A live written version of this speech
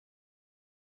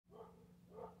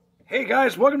Hey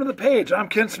guys, welcome to the page. I'm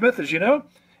Ken Smith, as you know,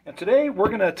 and today we're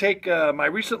going to take my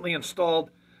recently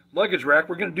installed luggage rack.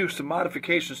 We're going to do some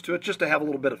modifications to it just to have a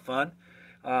little bit of fun.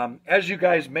 As you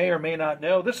guys may or may not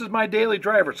know, this is my daily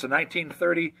driver. It's a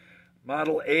 1930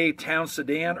 Model A Town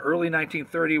Sedan, early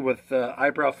 1930 with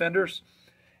eyebrow fenders,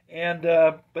 and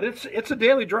but it's a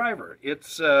daily driver.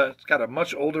 It's got a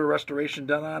much older restoration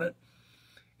done on it,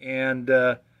 and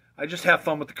I just have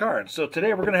fun with the car. And so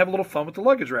today we're going to have a little fun with the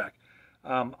luggage rack.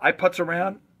 I putz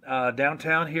around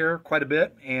downtown here quite a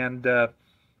bit, and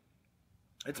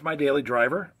it's my daily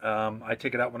driver. I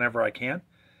take it out whenever I can,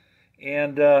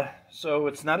 and so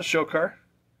it's not a show car.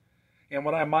 And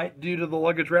what I might do to the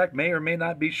luggage rack may or may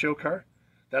not be show car.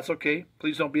 That's okay.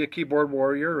 Please don't be a keyboard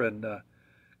warrior and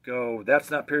go,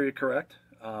 that's not period correct.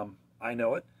 I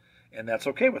know it, and that's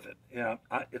okay with it.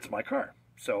 It's my car,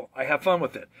 so I have fun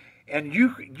with it. And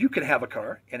you can have a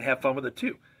car and have fun with it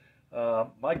too.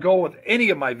 My goal with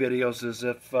any of my videos is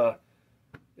if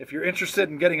you're interested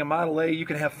in getting a Model A, you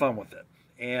can have fun with it,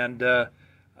 and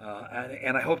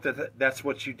I hope that that's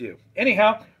what you do.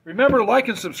 Anyhow, remember to like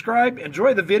and subscribe.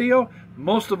 Enjoy the video.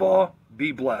 Most of all,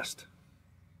 be blessed.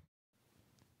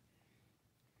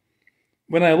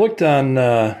 When I looked on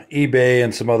eBay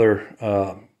and some other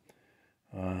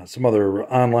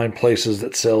online places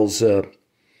that sells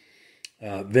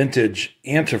vintage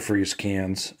antifreeze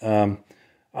cans,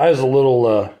 I was a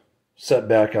little set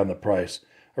back on the price.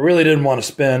 I really didn't want to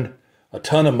spend a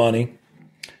ton of money.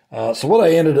 So what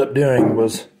I ended up doing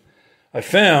was I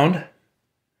found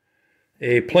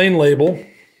a plain label,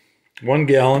 1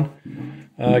 gallon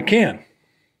can,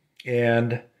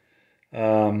 and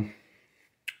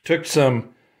took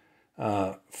some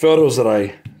photos that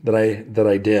I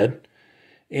did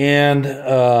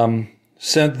and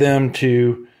sent them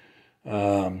to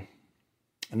an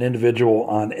individual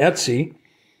on Etsy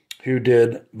who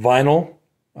did vinyl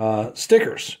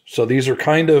stickers. So these are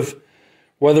kind of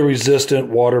weather resistant,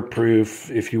 waterproof,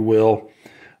 if you will,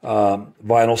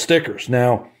 vinyl stickers.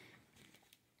 Now,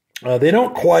 they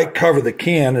don't quite cover the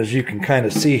can, as you can kind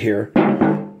of see here.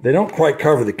 They don't quite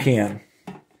cover the can.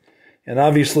 And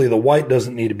obviously the white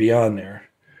doesn't need to be on there.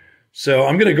 So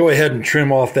I'm going to go ahead and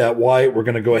trim off that white. We're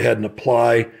going to go ahead and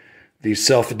apply these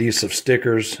self-adhesive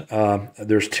stickers.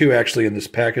 There's 2 actually in this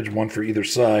package, 1 for either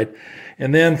side.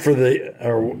 And then for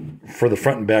the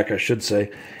front and back, I should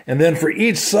say. And then for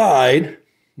each side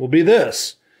will be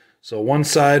this. So one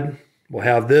side will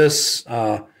have this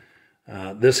half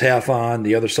on.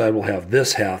 The other side will have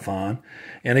this half on.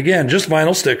 And again, just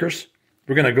vinyl stickers.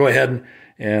 We're going to go ahead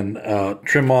and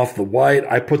trim off the white.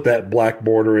 I put that black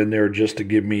border in there just to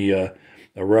give me a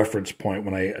reference point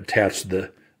when I attach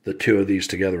the 2 of these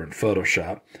together in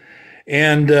Photoshop.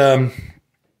 And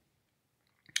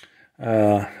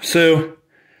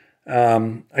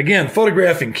again,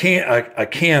 photographing a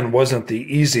can wasn't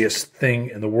the easiest thing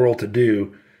in the world to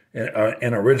do,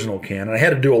 an original can. And I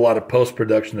had to do a lot of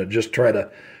post-production to just try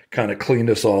to kind of clean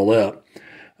this all up.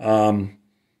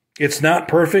 It's not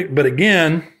perfect, but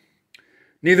again,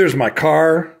 neither is my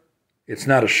car. It's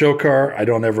not a show car. I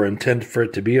don't ever intend for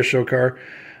it to be a show car.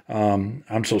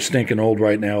 I'm so stinking old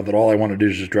right now that all I want to do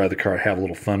is just drive the car, have a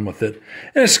little fun with it.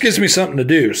 And it gives me something to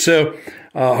do. So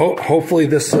hopefully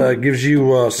this gives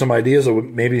you some ideas of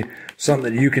maybe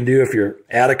something that you can do if you're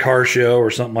at a car show or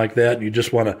something like that, and you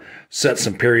just want to set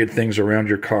some period things around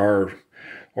your car,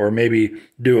 or maybe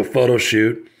do a photo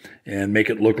shoot and make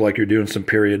it look like you're doing some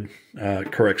period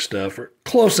correct stuff, or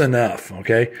close enough,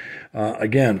 okay?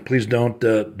 Again, please don't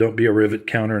be a rivet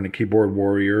counter and a keyboard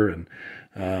warrior and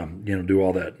do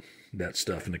all that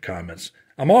stuff in the comments.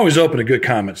 I'm always open to good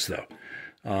comments, though.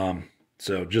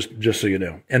 So just so you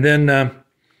know. And then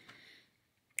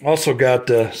also got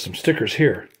some stickers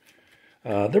here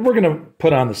that we're going to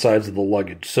put on the sides of the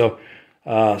luggage. So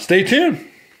stay tuned.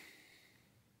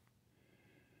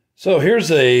 So here's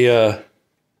what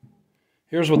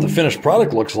the finished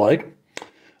product looks like.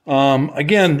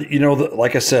 Again,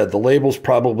 like I said, the labels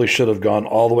probably should have gone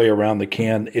all the way around the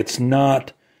can. It's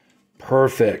not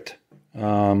perfect,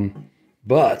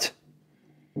 but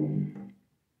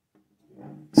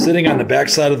sitting on the back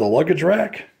side of the luggage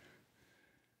rack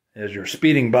as you're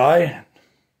speeding by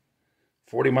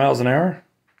 40 miles an hour,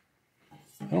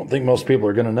 I don't think most people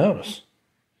are going to notice.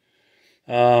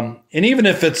 And even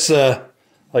if it's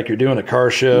like you're doing a car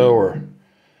show,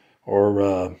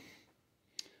 or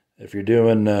if you're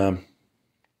doing a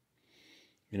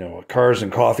cars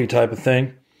and coffee type of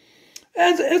thing,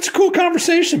 and it's a cool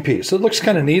conversation piece. It looks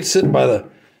kind of neat sitting by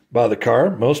the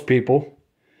car. Most people,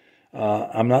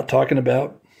 I'm not talking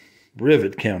about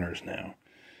rivet counters now.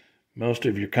 Most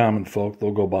of your common folk,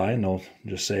 they'll go by and they'll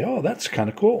just say, oh, that's kind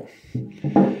of cool.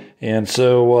 And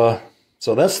so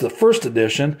so that's the first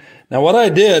edition. Now what I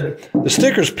did, the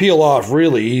stickers peel off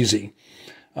really easy.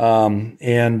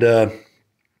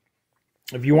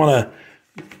 If you want to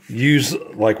use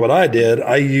like what I did,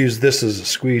 I used this as a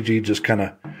squeegee, just kind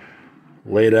of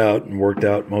laid out and worked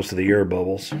out most of the air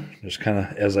bubbles, just kind of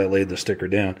as I laid the sticker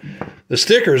down. The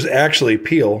stickers actually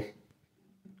peel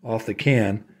off the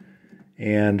can,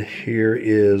 and here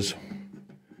is,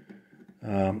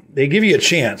 they give you a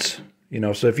chance, you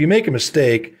know, so if you make a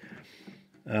mistake,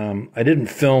 I didn't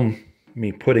film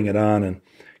me putting it on and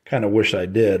kind of wish I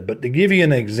did, but to give you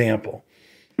an example,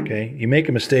 okay, you make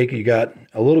a mistake, you got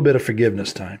a little bit of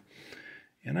forgiveness time.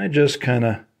 And I just kind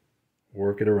of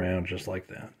work it around just like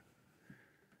that.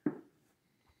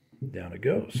 Down it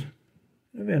goes.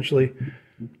 Eventually,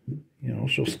 you know,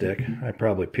 she'll stick. I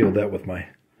probably peeled that with my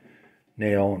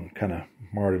nail and kind of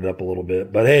marred it up a little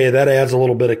bit. But hey, that adds a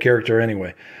little bit of character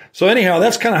anyway. So anyhow,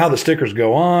 that's kind of how the stickers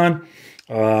go on.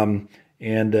 We're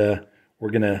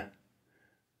going to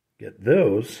get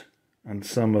those on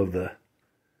some of the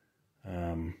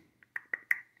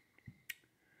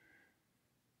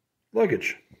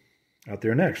luggage out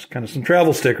there next. Kind of some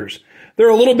travel stickers. They're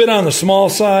a little bit on the small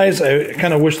size. I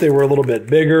kind of wish they were a little bit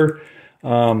bigger.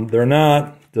 They're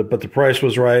not, but the price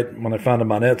was right when I found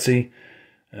them on Etsy.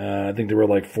 I think they were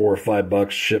like $4 or $5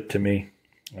 shipped to me.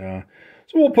 So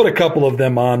we'll put a couple of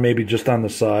them on, maybe just on the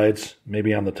sides,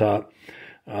 maybe on the top.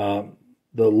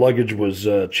 The luggage was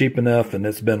cheap enough, and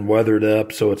it's been weathered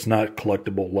up, so it's not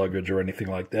collectible luggage or anything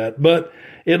like that. But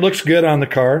it looks good on the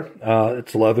car.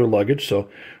 It's leather luggage, so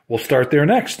we'll start there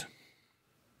next.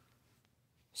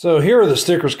 So here are the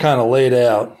stickers kind of laid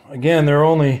out. Again, they're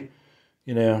only,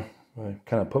 you know, I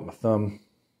kind of put my thumb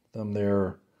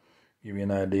there, give you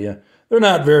an idea. They're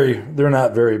not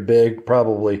very big,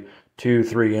 probably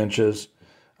 2-3 inches.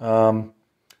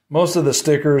 Most of the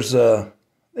stickers,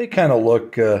 they kind of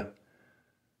look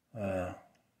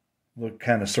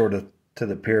kind of sort of to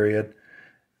the period.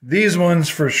 These ones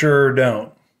for sure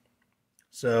don't.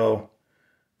 So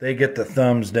they get the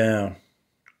thumbs down.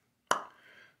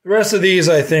 The rest of these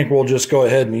I think we'll just go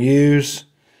ahead and use.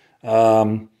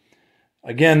 Again,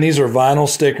 these are vinyl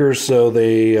stickers, so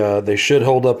they should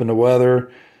hold up in the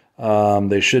weather.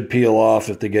 They should peel off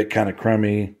if they get kind of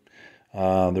crummy.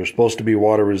 They're supposed to be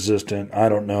water resistant. I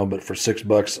don't know, but for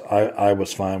 $6, I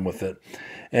was fine with it.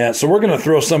 And so we're going to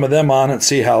throw some of them on and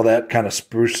see how that kind of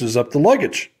spruces up the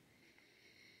luggage.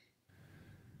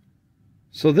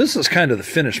 So this is kind of the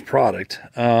finished product.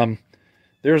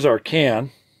 There's our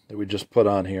can that we just put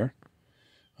on here.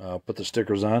 Put the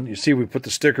stickers on. You see we put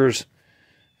the stickers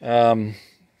on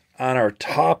our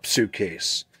top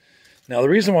suitcase. Now the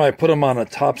reason why I put them on a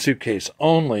top suitcase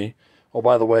only, oh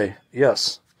by the way,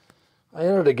 yes, I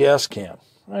added a gas can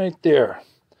right there.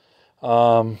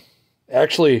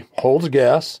 Actually holds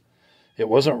gas. It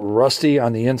wasn't rusty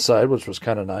on the inside, which was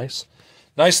kind of nice.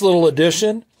 Nice little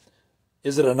addition.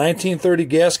 Is it a 1930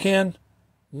 gas can?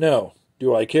 No.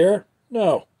 Do I care?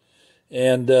 No.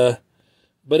 And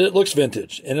but it looks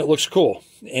vintage and it looks cool,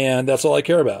 and that's all I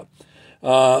care about.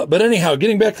 But anyhow,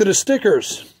 getting back to the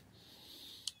stickers,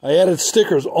 I added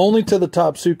stickers only to the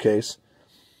top suitcase.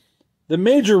 The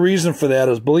major reason for that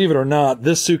is, believe it or not,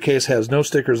 this suitcase has no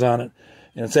stickers on it.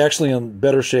 And it's actually in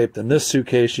better shape than this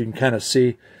suitcase. You can kind of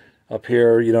see up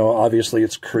here, you know, obviously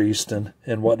it's creased and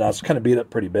whatnot. It's kind of beat up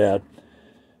pretty bad.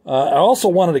 I also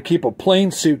wanted to keep a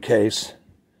plain suitcase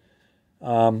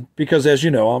because, as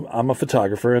you know, I'm a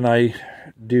photographer and I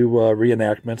do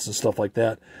reenactments and stuff like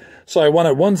that. So I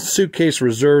wanted one suitcase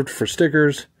reserved for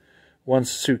stickers, one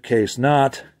suitcase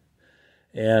not.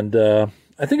 And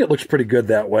I think it looks pretty good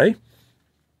that way.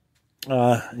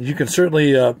 You can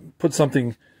certainly put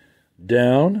something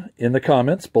down in the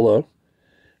comments below,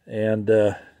 and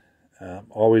I'm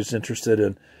always interested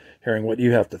in hearing what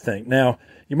you have to think. Now,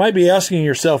 you might be asking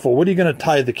yourself, well, what are you going to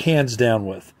tie the cans down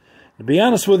with? To be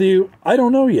honest with you, I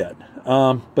don't know yet,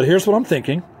 but here's what I'm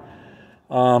thinking.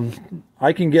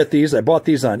 I can get these. I bought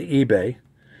these on eBay.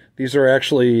 These are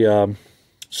actually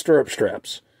stirrup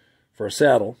straps for a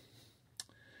saddle,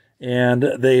 and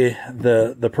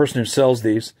the person who sells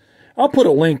these, I'll put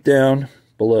a link down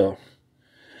below.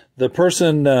 The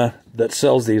person that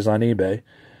sells these on eBay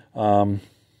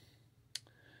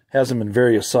has them in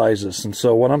various sizes. And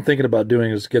so what I'm thinking about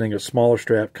doing is getting a smaller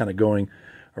strap kind of going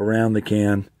around the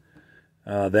can.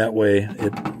 That way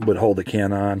it would hold the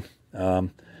can on.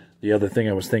 The other thing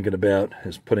I was thinking about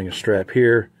is putting a strap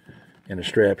here and a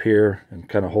strap here and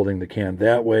kind of holding the can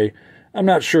that way. I'm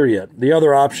not sure yet. The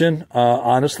other option,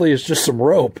 honestly, is just some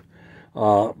rope.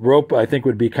 Rope, I think,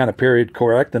 would be kind of period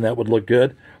correct, and that would look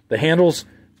good. The handles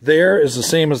there is the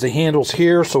same as the handles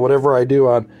here, so whatever I do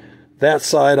on that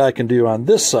side, I can do on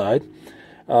this side.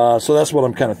 So that's what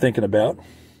I'm kind of thinking about.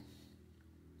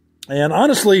 And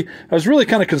honestly, I was really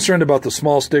kind of concerned about the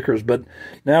small stickers, but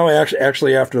now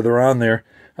actually after they're on there,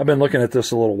 I've been looking at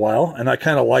this a little while, and I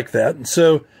kind of like that. And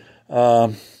so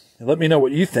let me know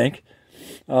what you think.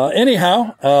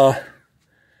 Anyhow,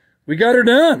 we got her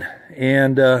done,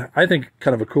 and I think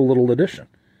kind of a cool little addition.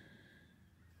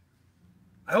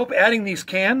 I hope adding these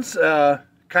cans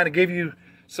kind of gave you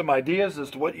some ideas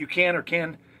as to what you can or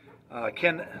can try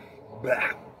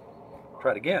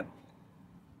it again.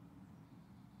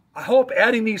 I hope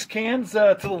adding these cans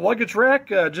to the luggage rack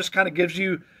just kind of gives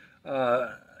you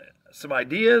some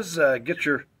ideas, get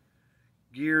your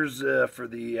gears for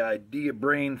the idea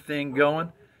brain thing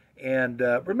going. And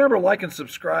remember, like and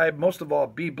subscribe. Most of all,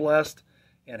 be blessed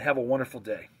and have a wonderful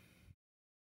day.